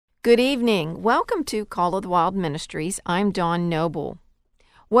Good evening. Welcome to Call of the Wild Ministries. I'm Dawn Noble.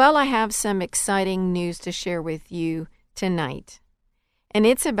 Well, I have some exciting news to share with you tonight, and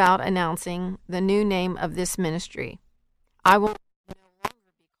it's about announcing the new name of this ministry. I will no longer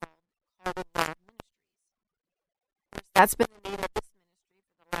be called Call of the Wild Ministries. That's been the name of this ministry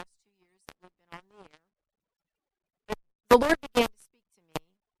for the last 2 years that we've been on the air. But the Lord began to speak to me,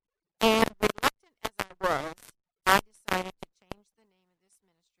 and reluctant as I was, I decided to change the name of this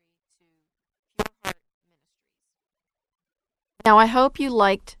ministry to Pure Heart Ministries. Now, I hope you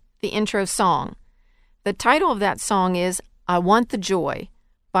liked the intro song. The title of that song is I Want the Joy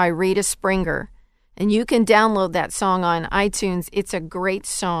by Rita Springer, and you can download that song on iTunes. It's a great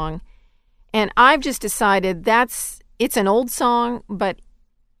song, and I've just decided it's an old song, but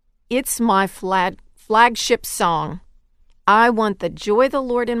it's my flagship song. I want the joy of the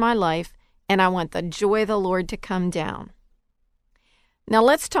Lord in my life, and I want the joy of the Lord to come down. Now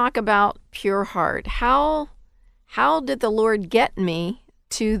let's talk about Pure Heart. How did the Lord get me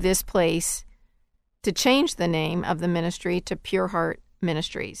to this place to change the name of the ministry to Pure Heart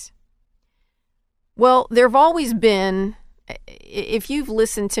Ministries? Well, there have always been, if you've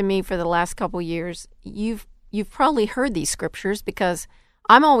listened to me for the last couple years, you've probably heard these scriptures, because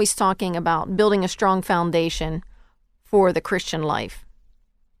I'm always talking about building a strong foundation for the Christian life.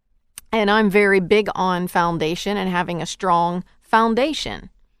 And I'm very big on foundation and having a strong foundation.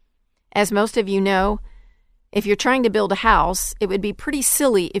 As most of you know, if you're trying to build a house, it would be pretty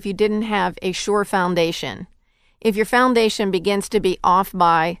silly if you didn't have a sure foundation. If your foundation begins to be off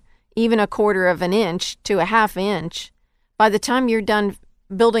by even 1/4 of an inch to a 1/2 inch, by the time you're done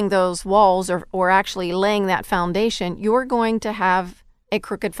building those walls or actually laying that foundation, you're going to have a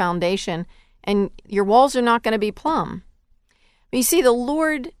crooked foundation, and your walls are not going to be plumb. You see, the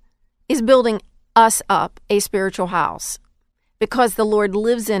Lord is building us up a spiritual house because the Lord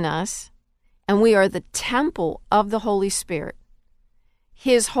lives in us, and we are the temple of the Holy Spirit.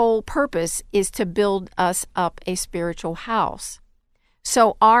 His whole purpose is to build us up a spiritual house.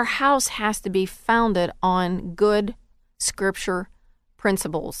 So our house has to be founded on good scripture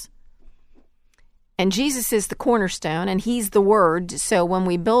principles. And Jesus is the cornerstone, and He's the Word. So when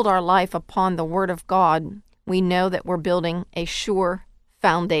we build our life upon the Word of God, we know that we're building a sure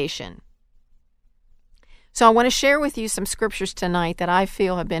foundation. So I want to share with you some scriptures tonight that I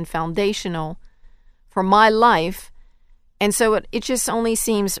feel have been foundational for my life. And so it just only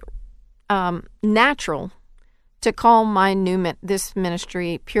seems natural to call this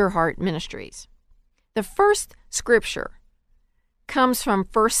ministry Pure Heart Ministries. The first scripture comes from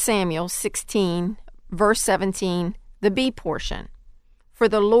 1 Samuel 16, verse 17, the B portion. For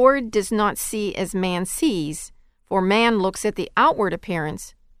the Lord does not see as man sees, for man looks at the outward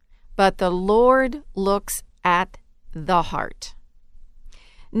appearance, but the Lord looks at the heart.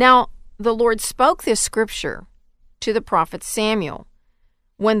 Now, the Lord spoke this scripture to the prophet Samuel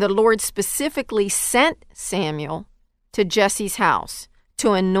when the Lord specifically sent Samuel to Jesse's house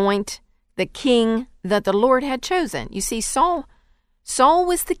to anoint the king that the Lord had chosen. You see, Saul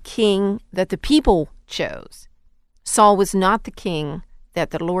was the king that the people chose. Saul was not the king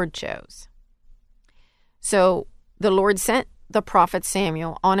that the Lord chose. So the Lord sent the prophet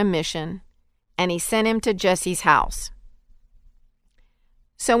Samuel on a mission, and He sent him to Jesse's house.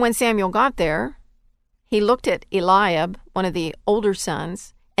 So when Samuel got there, he looked at Eliab, one of the older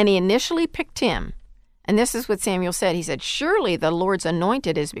sons, and he initially picked him. And this is what Samuel said. He said, "Surely the Lord's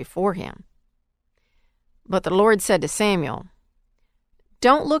anointed is before him." But the Lord said to Samuel,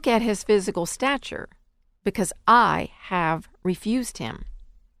 "Don't look at his physical stature, because I have refused him.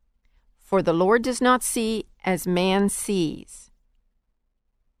 For the Lord does not see as man sees.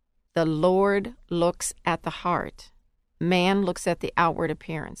 The Lord looks at the heart. Man looks at the outward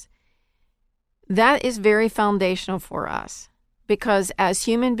appearance." That is very foundational for us, because as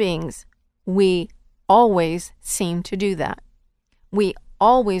human beings, we always seem to do that. We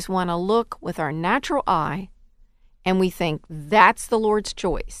always want to look with our natural eye, and we think that's the Lord's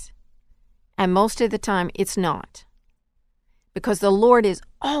choice. And most of the time, it's not. Because the Lord is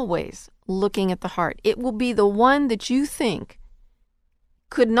always looking at the heart. It will be the one that you think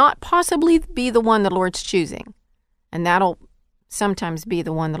could not possibly be the one the Lord's choosing. And that'll sometimes be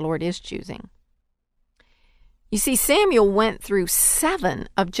the one the Lord is choosing. You see, Samuel went through 7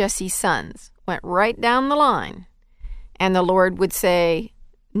 of Jesse's sons, went right down the line. And the Lord would say,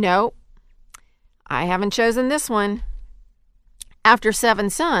 "No, I haven't chosen this one." After 7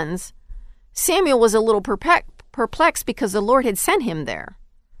 sons, Samuel was a little perplexed because the Lord had sent him there.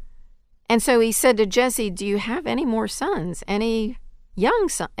 And so he said to Jesse, "Do you have any more sons? Any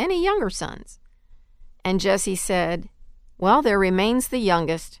younger sons?" And Jesse said, "Well, there remains the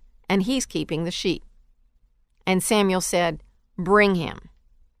youngest, and he's keeping the sheep. And Samuel said, "Bring him."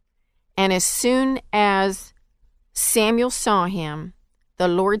 And as soon as Samuel saw him, the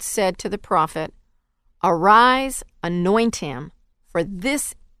Lord said to the prophet, "Arise, anoint him, for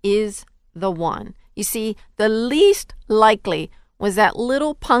this is the one." You see, the least likely was that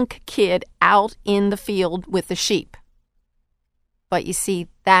little punk kid out in the field with the sheep. But you see,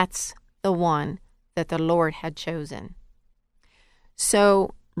 that's the one that the Lord had chosen.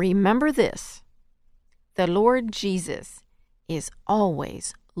 So remember this: the Lord Jesus is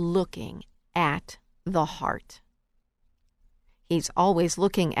always looking at the heart. He's always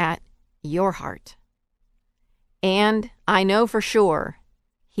looking at your heart. And I know for sure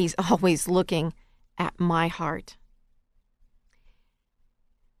he's always looking at my heart.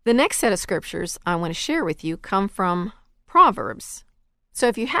 The next set of scriptures I want to share with you come from Proverbs. So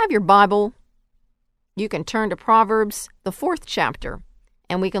if you have your Bible, you can turn to Proverbs, the 4th chapter,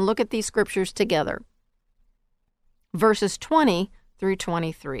 and we can look at these scriptures together. Verses 20 through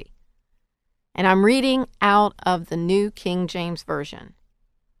 23. And I'm reading out of the New King James Version.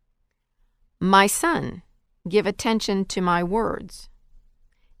 "My son, give attention to my words.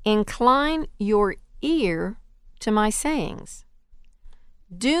 Incline your ear to my sayings.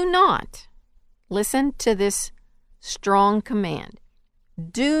 Do not," listen to this strong command,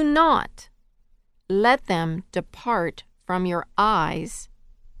 "do not let them depart from your eyes.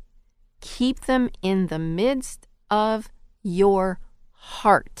 Keep them in the midst of your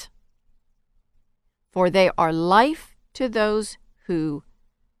heart. For they are life to those who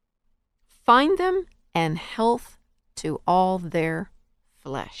find them, and health to all their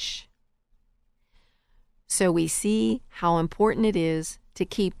flesh." So we see how important it is to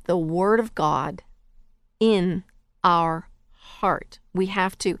keep the Word of God in our heart. We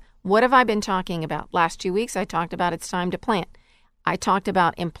have to. What have I been talking about? Last 2 weeks I talked about it's time to plant. I talked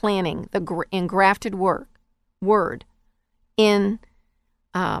about implanting the engrafted word in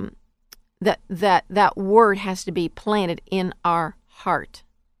that word has to be planted in our heart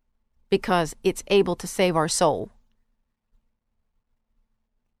because it's able to save our soul.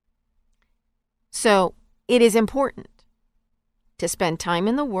 So it is important to spend time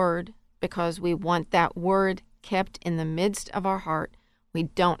in the Word because we want that Word kept in the midst of our heart. We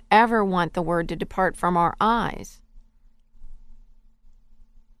don't ever want the Word to depart from our eyes.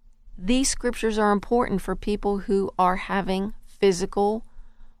 These scriptures are important for people who are having physical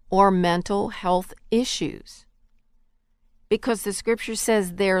or mental health issues because the scripture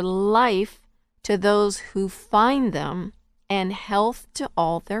says they're life to those who find them and health to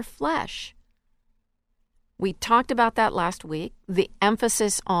all their flesh. We talked about that last week, the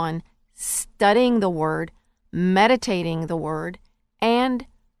emphasis on studying the Word, meditating the Word, and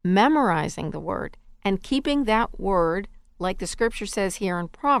memorizing the Word, and keeping that Word, like the scripture says here in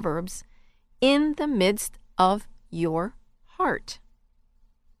Proverbs, in the midst of your heart.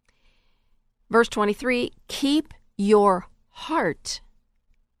 Verse 23, "Keep your heart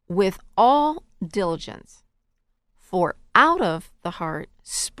with all diligence, for out of the heart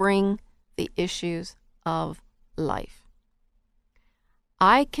spring the issues of life."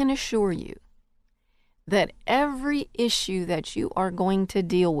 I can assure you that every issue that you are going to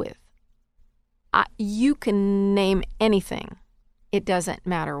deal with, you can name anything. It doesn't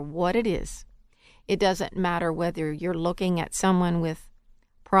matter what it is. It doesn't matter whether you're looking at someone with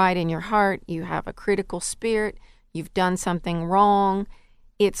pride in your heart, you have a critical spirit, you've done something wrong.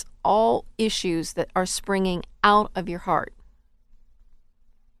 It's all issues that are springing out of your heart.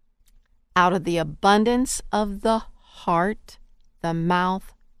 Out of the abundance of the heart, the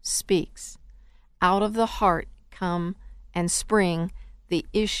mouth speaks. Out of the heart come and spring the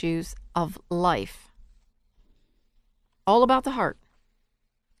issues of life. All about the heart.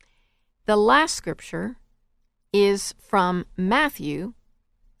 The last scripture is from Matthew,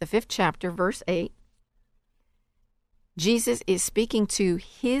 the 5th chapter, verse 8. Jesus is speaking to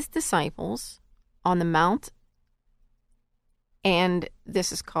his disciples on the Mount, and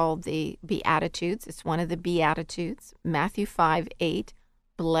this is called the Beatitudes. It's one of the Beatitudes. Matthew 5:8.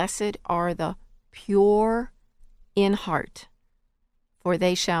 "Blessed are the pure in heart, for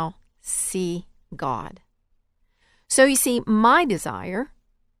they shall see God." So you see, my desire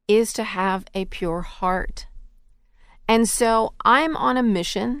is to have a pure heart. And so I'm on a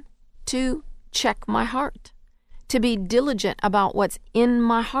mission to check my heart, to be diligent about what's in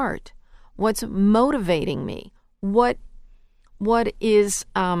my heart, what's motivating me, what is,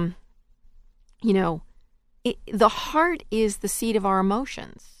 the heart is the seat of our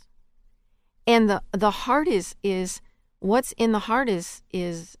emotions. And the heart is what's in the heart is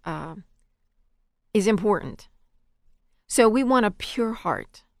important. So we want a pure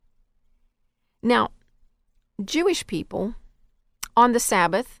heart. Now, Jewish people, on the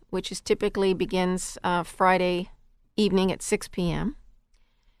Sabbath, which is typically begins Friday evening at 6 p.m.,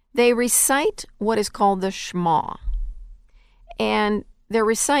 they recite what is called the Shema. And they're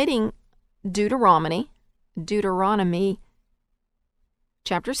reciting Deuteronomy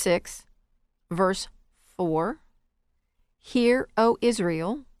chapter 6, verse 4. Hear, O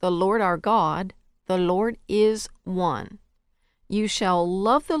Israel, the Lord our God, the Lord is one. You shall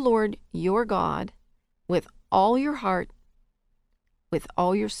love the Lord your God with all your heart, with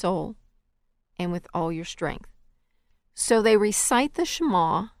all your soul, and with all your strength. So they recite the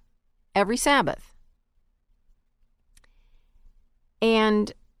Shema every Sabbath.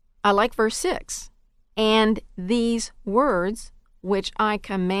 And I like verse 6. And these words which I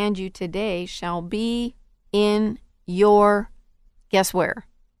command you today shall be in your, guess where?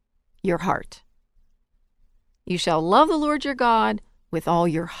 Your heart. You shall love the Lord your God with all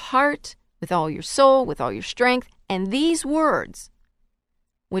your heart, with all your soul, with all your strength. And these words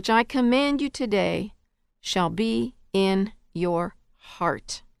which I command you today shall be in your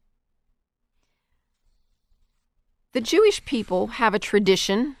heart. The Jewish people have a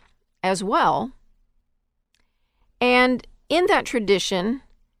tradition as well. And in that tradition,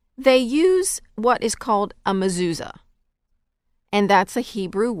 they use what is called a mezuzah. And that's a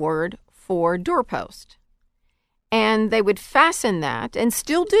Hebrew word for doorpost. And they would fasten that, and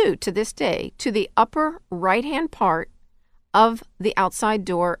still do to this day, to the upper right-hand part of the outside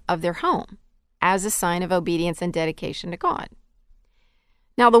door of their home as a sign of obedience and dedication to God.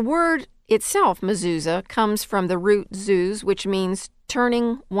 Now, the word itself, mezuzah, comes from the root zuz, which means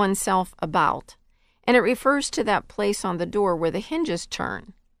turning oneself about. And it refers to that place on the door where the hinges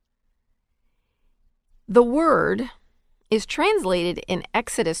turn. The word is translated in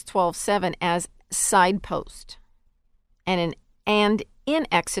Exodus 12:7 as sidepost, and in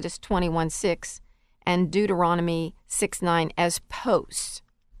Exodus 21:6 and Deuteronomy 6:9 as posts.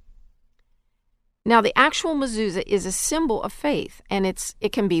 Now, the actual mezuzah is a symbol of faith, and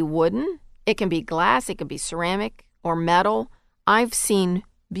it can be wooden, it can be glass, it can be ceramic or metal. I've seen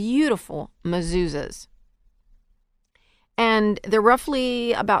beautiful mezuzahs. And they're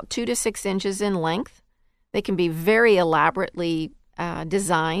roughly about 2 to 6 inches in length. They can be very elaborately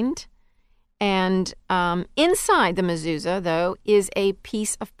designed. And inside the mezuzah, though, is a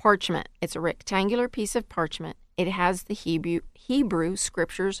piece of parchment. It's a rectangular piece of parchment. It has the Hebrew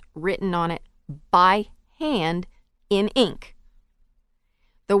scriptures written on it by hand in ink.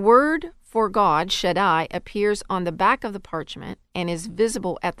 The word for God, Shaddai, appears on the back of the parchment and is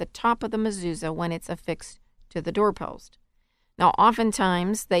visible at the top of the mezuzah when it's affixed to the doorpost. Now,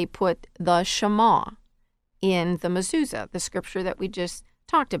 oftentimes they put the Shema in the mezuzah, the scripture that we just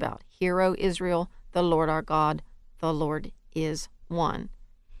talked about. Hear, O Israel, the Lord our God, the Lord is one.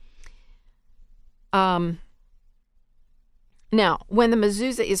 Now, when the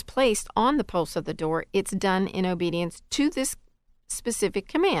mezuzah is placed on the posts of the door, it's done in obedience to this specific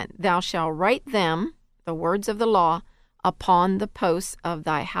command. Thou shalt write them, the words of the law, upon the posts of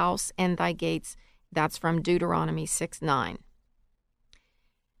thy house and thy gates. That's from Deuteronomy 6:9.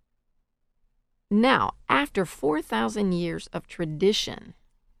 Now, after 4,000 years of tradition,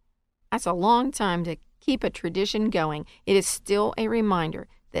 that's a long time to keep a tradition going. It is still a reminder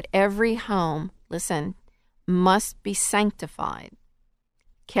that every home, listen, must be sanctified,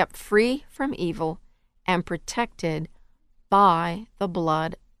 kept free from evil, and protected by the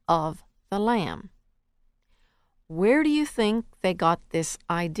blood of the Lamb. Where do you think they got this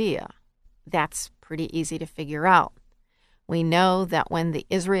idea? That's pretty easy to figure out. We know that when the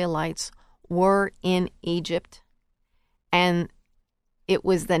Israelites were in Egypt, and it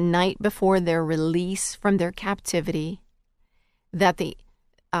was the night before their release from their captivity, that the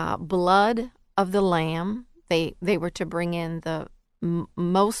blood of the lamb, they were to bring in the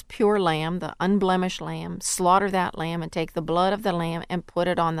most pure lamb, the unblemished lamb, slaughter that lamb and take the blood of the lamb and put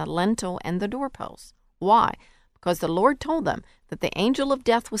it on the lintel and the doorposts. Why? Because the Lord told them that the angel of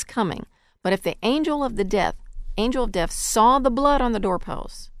death was coming. But if the angel of death saw the blood on the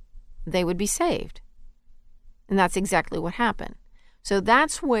doorposts, they would be saved. And that's exactly what happened. So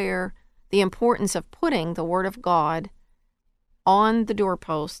that's where the importance of putting the Word of God on the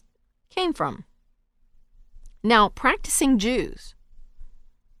doorpost came from. Now, practicing Jews,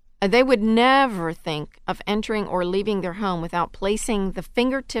 they would never think of entering or leaving their home without placing the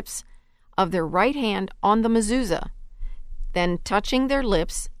fingertips of their right hand on the mezuzah, then touching their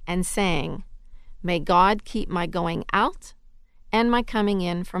lips and saying, "May God keep my going out and my coming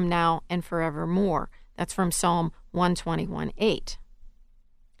in from now and forevermore." That's from Psalm 121:8.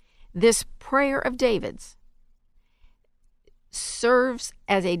 This prayer of David's, serves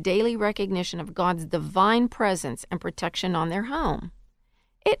as a daily recognition of God's divine presence and protection on their home.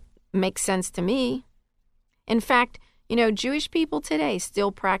 It makes sense to me. In fact, Jewish people today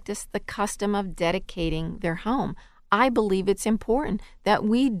still practice the custom of dedicating their home. I believe it's important that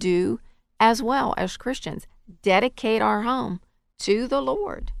we do as well as Christians, dedicate our home to the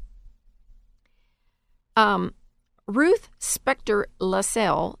Lord. Ruth Spector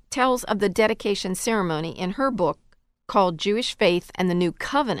Lascelles tells of the dedication ceremony in her book called Jewish Faith and the New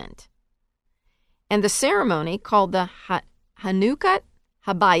Covenant. And the ceremony, called the Hanukkah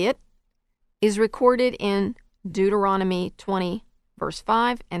Habayit, is recorded in Deuteronomy 20, verse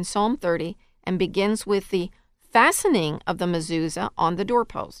 5, and Psalm 30, and begins with the fastening of the mezuzah on the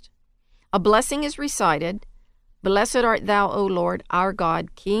doorpost. A blessing is recited, "Blessed art thou, O Lord, our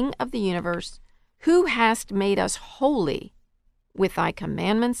God, King of the universe, who hast made us holy with thy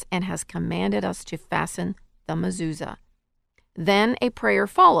commandments and has commanded us to fasten the mezuzah." Then a prayer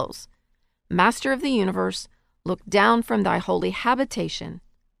follows. "Master of the universe, look down from thy holy habitation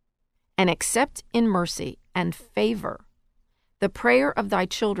and accept in mercy and favor the prayer of thy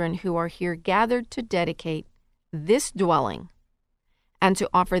children who are here gathered to dedicate this dwelling and to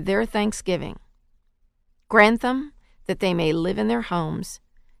offer their thanksgiving. Grant them that they may live in their homes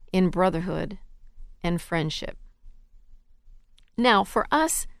in brotherhood and friendship." Now, for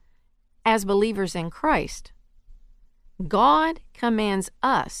us as believers in Christ, God commands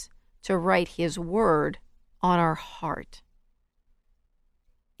us to write His Word on our heart.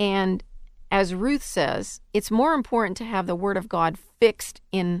 And as Ruth says, it's more important to have the Word of God fixed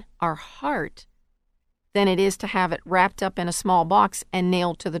in our heart than it is to have it wrapped up in a small box and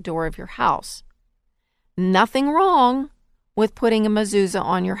nailed to the door of your house. Nothing wrong with putting a mezuzah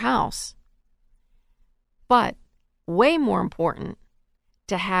on your house. But way more important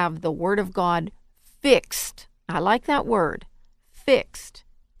to have the Word of God fixed, I like that word, fixed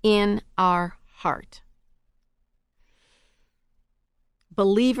in our heart.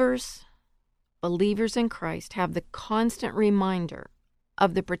 Believers in Christ have the constant reminder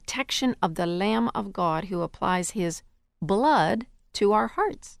of the protection of the Lamb of God who applies His blood to our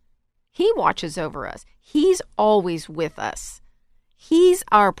hearts. He watches over us. He's always with us. He's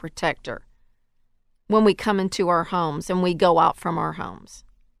our protector when we come into our homes and we go out from our homes.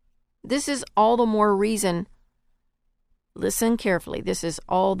 This is all the more reason, listen carefully, this is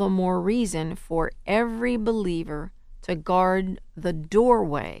all the more reason for every believer to guard the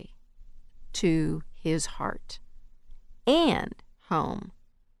doorway to his heart and home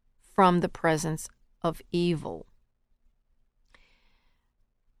from the presence of evil.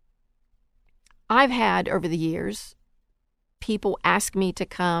 I've had, over the years, people ask me to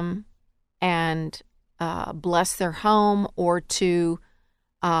come and bless their home, or to,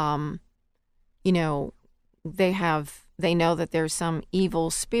 they know that there's some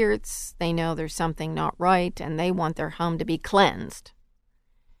evil spirits, they know there's something not right, and they want their home to be cleansed.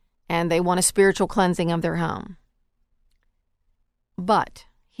 And they want a spiritual cleansing of their home. But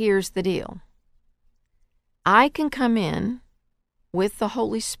here's the deal. I can come in with the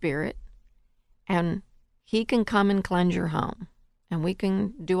Holy Spirit, and He can come and cleanse your home, and we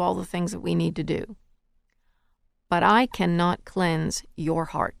can do all the things that we need to do. But I cannot cleanse your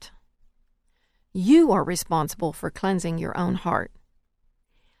heart. You are responsible for cleansing your own heart.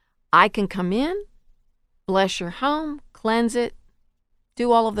 I can come in, bless your home, cleanse it,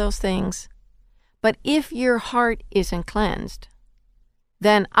 do all of those things. But if your heart isn't cleansed,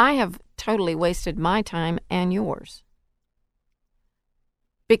 then I have totally wasted my time and yours.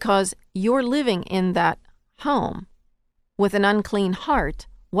 Because you're living in that home with an unclean heart.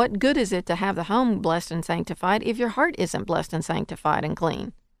 What good is it to have the home blessed and sanctified if your heart isn't blessed and sanctified and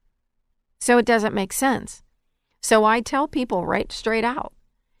clean? So it doesn't make sense. So I tell people right straight out,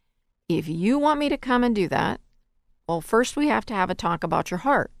 if you want me to come and do that, well, first we have to have a talk about your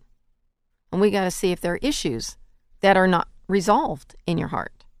heart. And we got to see if there are issues that are not resolved in your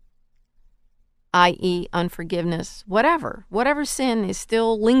heart, i.e. unforgiveness, whatever sin is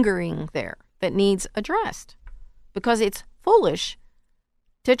still lingering there that needs addressed. Because it's foolish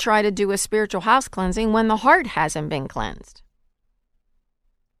to try to do a spiritual house cleansing when the heart hasn't been cleansed.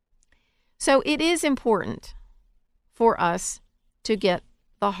 So it is important for us to get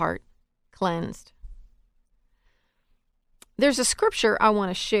the heart cleansed. There's a scripture I want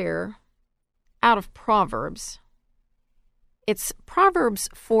to share out of Proverbs. It's Proverbs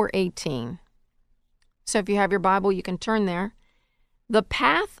 4:18. So if you have your Bible, you can turn there. The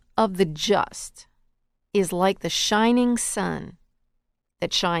path of the just is like the shining sun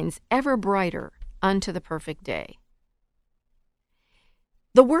that shines ever brighter unto the perfect day.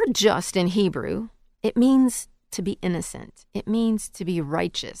 The word just in Hebrew, it means to be innocent. It means to be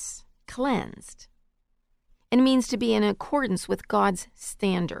righteous, cleansed. It means to be in accordance with God's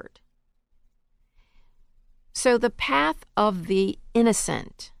standard. So the path of the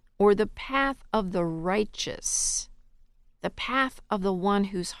innocent, or the path of the righteous, the path of the one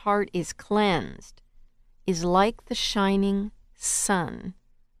whose heart is cleansed, is like the shining sun.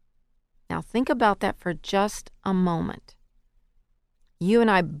 Now think about that for just a moment. You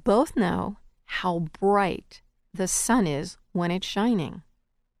and I both know how bright the sun is when it's shining.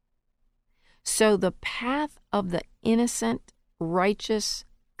 So the path of the innocent, righteous,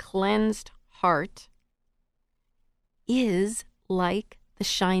 cleansed heart is like the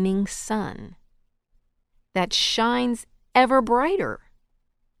shining sun that shines ever brighter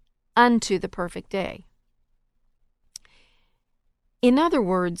unto the perfect day. In other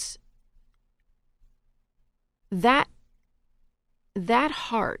words, that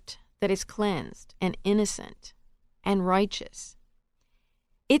heart that is cleansed and innocent and righteous,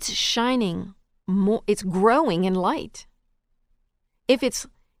 it's shining more, it's growing in light. If it's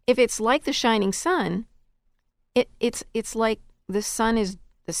like the shining sun, it's like the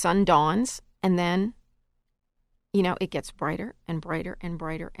sun dawns, and then it gets brighter and brighter and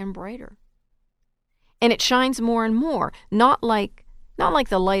brighter and brighter. And it shines more and more, not like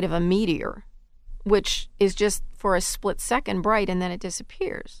the light of a meteor, which is just for a split second bright and then it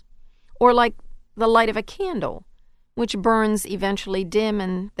disappears. Or like the light of a candle, which burns eventually dim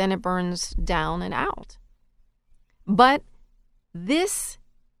and then it burns down and out. But this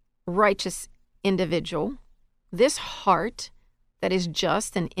righteous individual, this heart that is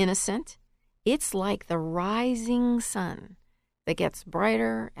just and innocent, it's like the rising sun that gets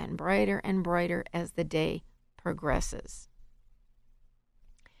brighter and brighter and brighter as the day progresses.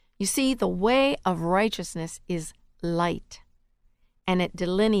 You see, the way of righteousness is light, and it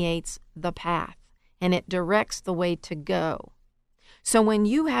delineates the path, and it directs the way to go. So when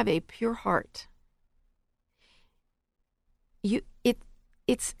you have a pure heart,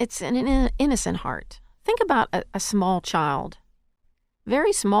 it's an innocent heart. Think about a small child,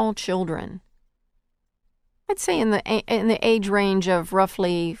 very small children. I'd say in the age range of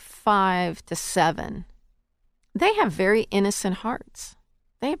roughly 5 to 7. They have very innocent hearts.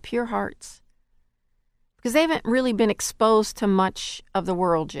 They have pure hearts because they haven't really been exposed to much of the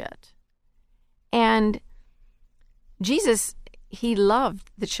world yet. And Jesus, he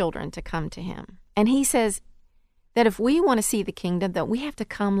loved the children to come to him. And he says that if we want to see the kingdom, that we have to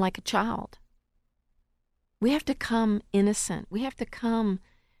come like a child. We have to come innocent. We have to come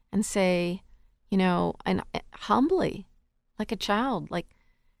and say, and humbly, like a child.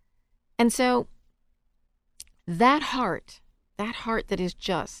 And so that heart that is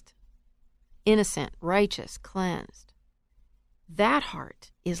just, innocent, righteous, cleansed, that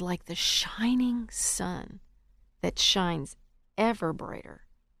heart is like the shining sun that shines ever brighter.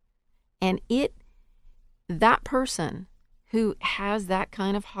 And that person who has that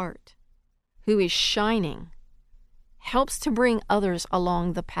kind of heart, who is shining, helps to bring others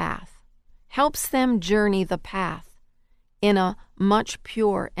along the path, helps them journey the path in a much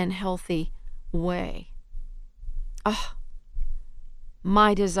pure and healthy way.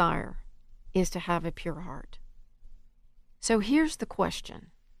 My desire is to have a pure heart. So here's the question.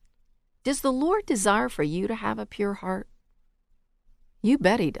 Does the Lord desire for you to have a pure heart? You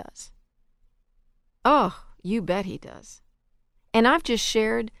bet he does. Oh, you bet he does. And I've just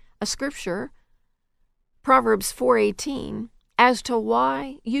shared a scripture, Proverbs 4:18, as to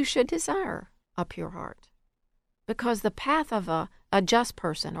why you should desire a pure heart. Because the path of a just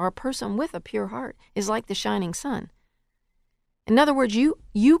person or a person with a pure heart is like the shining sun. In other words,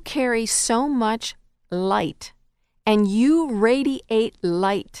 you carry so much light and you radiate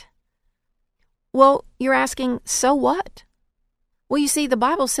light. Well, you're asking, so what? Well, you see, the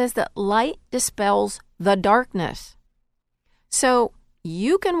Bible says that light dispels the darkness. So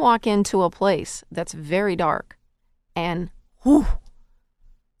you can walk into a place that's very dark and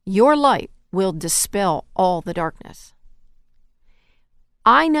your light will dispel all the darkness.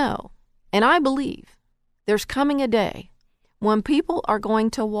 I know and I believe there's coming a day when people are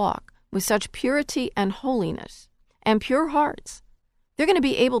going to walk with such purity and holiness and pure hearts. They're going to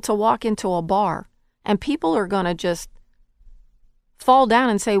be able to walk into a bar and people are going to just fall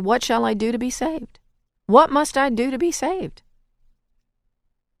down and say, what shall I do to be saved? What must I do to be saved?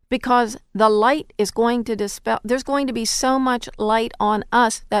 Because the light is going to dispel, there's going to be so much light on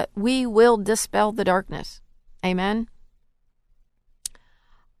us that we will dispel the darkness. Amen?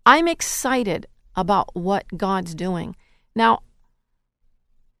 I'm excited about what God's doing. Now,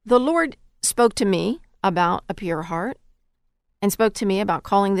 the Lord spoke to me about a pure heart and spoke to me about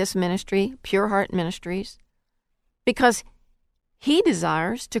calling this ministry Pure Heart Ministries. because He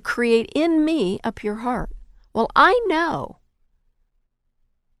desires to create in me a pure heart. Well, I know,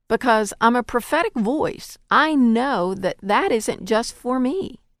 because I'm a prophetic voice, I know that that isn't just for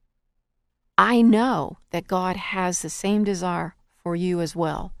me. I know that God has the same desire for you as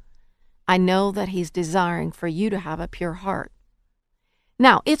well. I know that He's desiring for you to have a pure heart.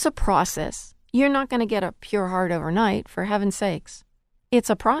 Now, it's a process. You're not going to get a pure heart overnight, for heaven's sakes. It's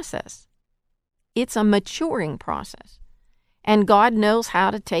a process. It's a maturing process. And God knows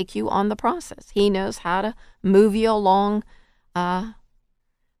how to take you on the process. He knows how to move you along that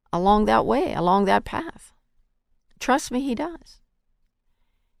way, along that path. Trust me, He does.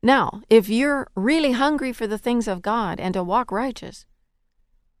 Now, if you're really hungry for the things of God and to walk righteous,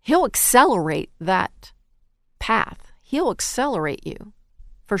 He'll accelerate that path. He'll accelerate you,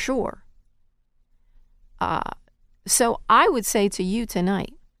 for sure. So I would say to you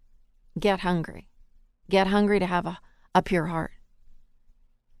tonight, get hungry. Get hungry to have a pure heart.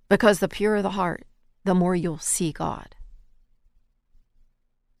 Because the purer the heart, the more you'll see God.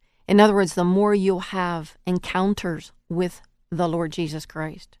 In other words, the more you'll have encounters with the Lord Jesus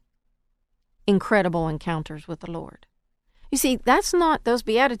Christ. Incredible encounters with the Lord. You see, those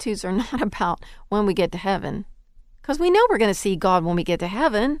Beatitudes are not about when we get to heaven. Because we know we're going to see God when we get to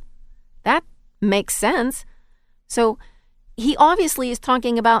heaven. That makes sense. So He obviously is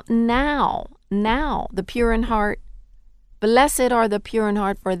talking about now, the pure in heart. Blessed are the pure in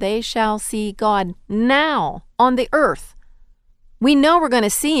heart, for they shall see God now on the earth. We know we're going to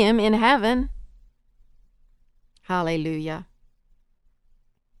see Him in heaven. Hallelujah.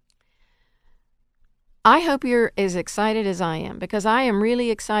 I hope you're as excited as I am, because I am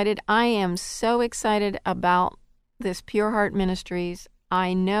really excited. I am so excited about this Pure Heart Ministries.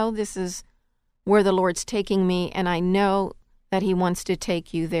 I know this is where the Lord's taking me, and I know that He wants to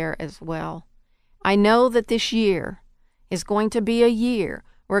take you there as well. I know that this year is going to be a year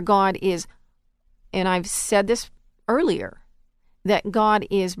where God is, and I've said this earlier, that God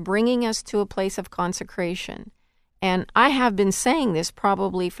is bringing us to a place of consecration. And I have been saying this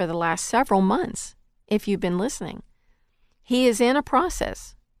probably for the last several months, if you've been listening. He is in a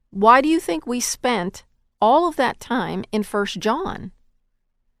process. Why do you think we spent all of that time in 1 John?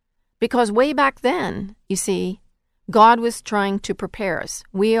 Because way back then, you see, God was trying to prepare us.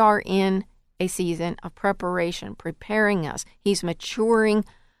 We are in a season of preparation, preparing us. He's maturing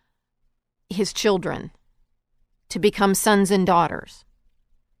His children to become sons and daughters.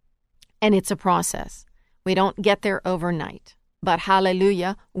 And it's a process. We don't get there overnight. But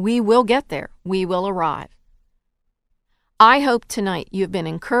hallelujah, we will get there. We will arrive. I hope tonight you've been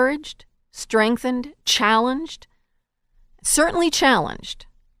encouraged, strengthened, challenged, certainly challenged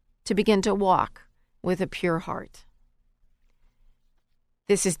to begin to walk with a pure heart.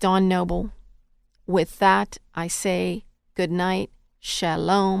 This is Dawn Noble. With that, I say good night,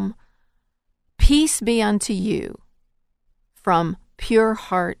 shalom, peace be unto you from Pure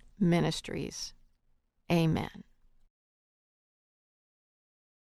Heart Ministries. Amen.